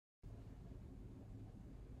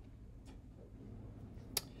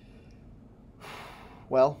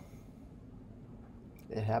Well,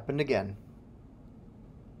 it happened again.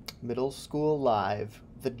 Middle School Live,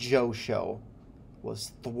 The Joe Show,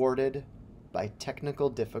 was thwarted by technical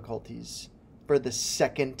difficulties for the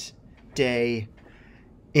second day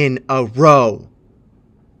in a row.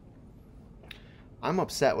 I'm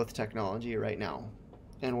upset with technology right now.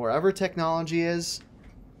 And wherever technology is,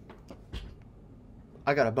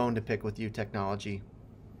 I got a bone to pick with you, technology.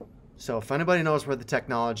 So if anybody knows where the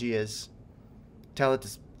technology is, tell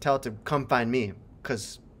it to come find me,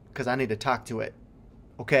 cause I need to talk to it.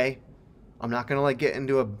 Okay? I'm not gonna get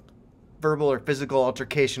into a verbal or physical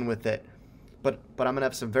altercation with it, but I'm gonna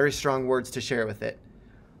have some very strong words to share with it,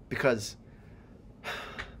 because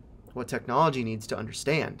what technology needs to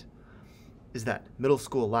understand is that Middle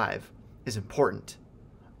School Live is important,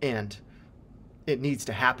 and it needs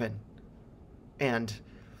to happen. And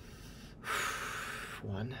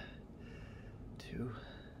 1, 2,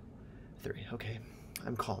 3. Okay,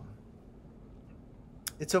 I'm calm.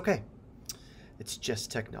 It's okay. It's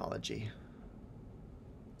just technology.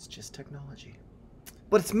 It's just technology.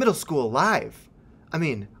 But it's Middle School Live. I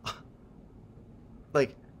mean,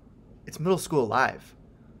 it's Middle School Live.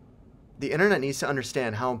 The internet needs to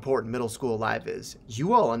understand how important Middle School Live is.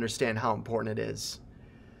 You all understand how important it is.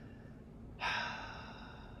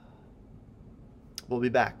 We'll be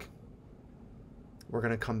back. We're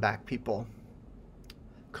going to come back, people.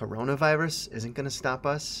 Coronavirus isn't going to stop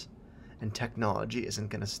us, and technology isn't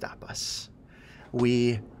going to stop us.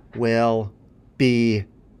 We will be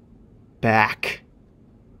back.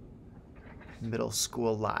 Middle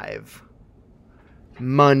School Live.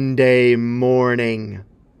 Monday morning,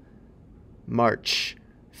 March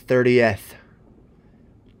 30th,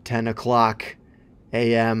 10 o'clock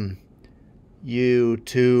a.m.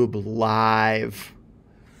 YouTube Live.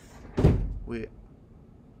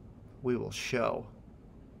 We will show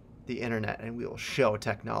the internet, and we will show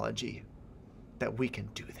technology that we can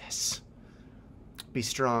do this. Be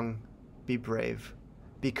strong, be brave,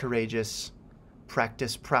 be courageous,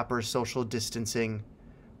 practice proper social distancing,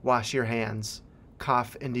 wash your hands,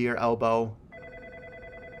 cough into your elbow.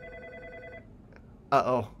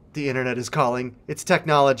 Uh-oh, the internet is calling. It's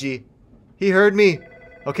technology. He heard me.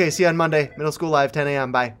 Okay, see you on Monday. Middle School Live, 10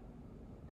 a.m. Bye.